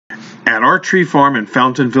At our tree farm in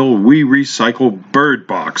Fountainville, we recycle bird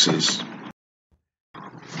boxes.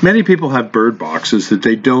 Many people have bird boxes that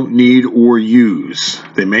they don't need or use.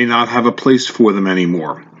 They may not have a place for them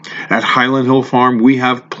anymore. At Highland Hill Farm, we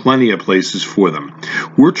have plenty of places for them.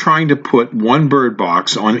 We're trying to put one bird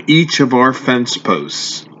box on each of our fence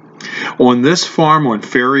posts. On this farm on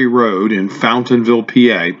Ferry Road in Fountainville,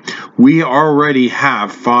 PA, we already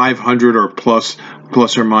have 500 or plus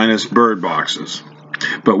or minus bird boxes.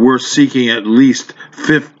 But we're seeking at least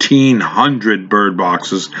 1,500 bird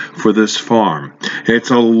boxes for this farm. It's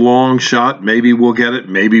a long shot. Maybe we'll get it,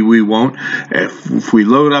 maybe we won't. If we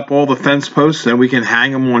load up all the fence posts, then we can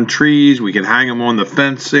hang them on trees, we can hang them on the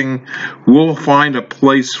fencing. We'll find a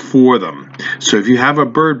place for them. So if you have a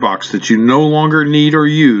bird box that you no longer need or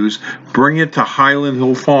use, bring it to Highland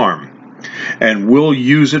Hill Farm, and we'll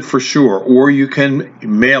use it for sure, or you can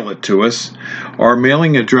mail it to us. Our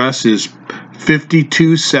mailing address is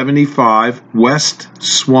 5275 West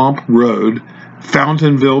Swamp Road,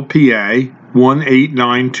 Fountainville, PA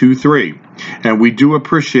 18923. And we do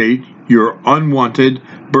appreciate your unwanted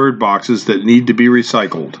bird boxes that need to be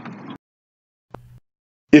recycled.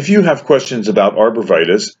 If you have questions about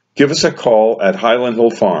arborvitae, give us a call at Highland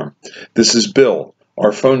Hill Farm. This is Bill.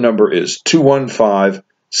 Our phone number is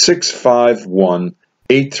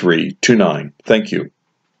 215-651-8329. Thank you.